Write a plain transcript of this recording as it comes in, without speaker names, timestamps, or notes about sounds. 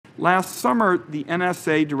Last summer, the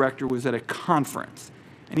NSA director was at a conference,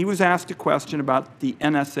 and he was asked a question about the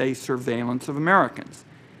NSA surveillance of Americans.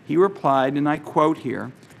 He replied, and I quote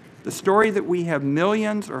here, "The story that we have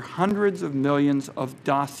millions or hundreds of millions of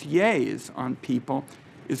dossiers on people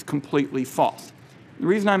is completely false." The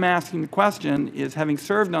reason I'm asking the question is, having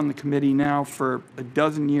served on the committee now for a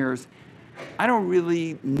dozen years, I don't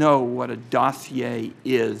really know what a dossier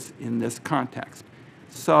is in this context.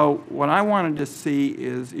 So what I wanted to see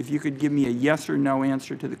is if you could give me a yes or no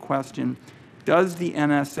answer to the question, does the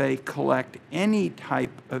NSA collect any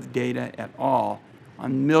type of data at all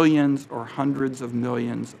on millions or hundreds of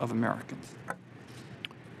millions of Americans?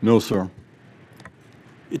 No, sir.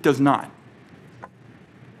 It does not.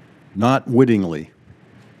 Not wittingly.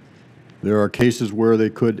 There are cases where they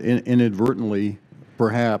could inadvertently,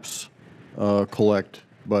 perhaps, collect,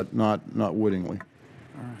 but not wittingly.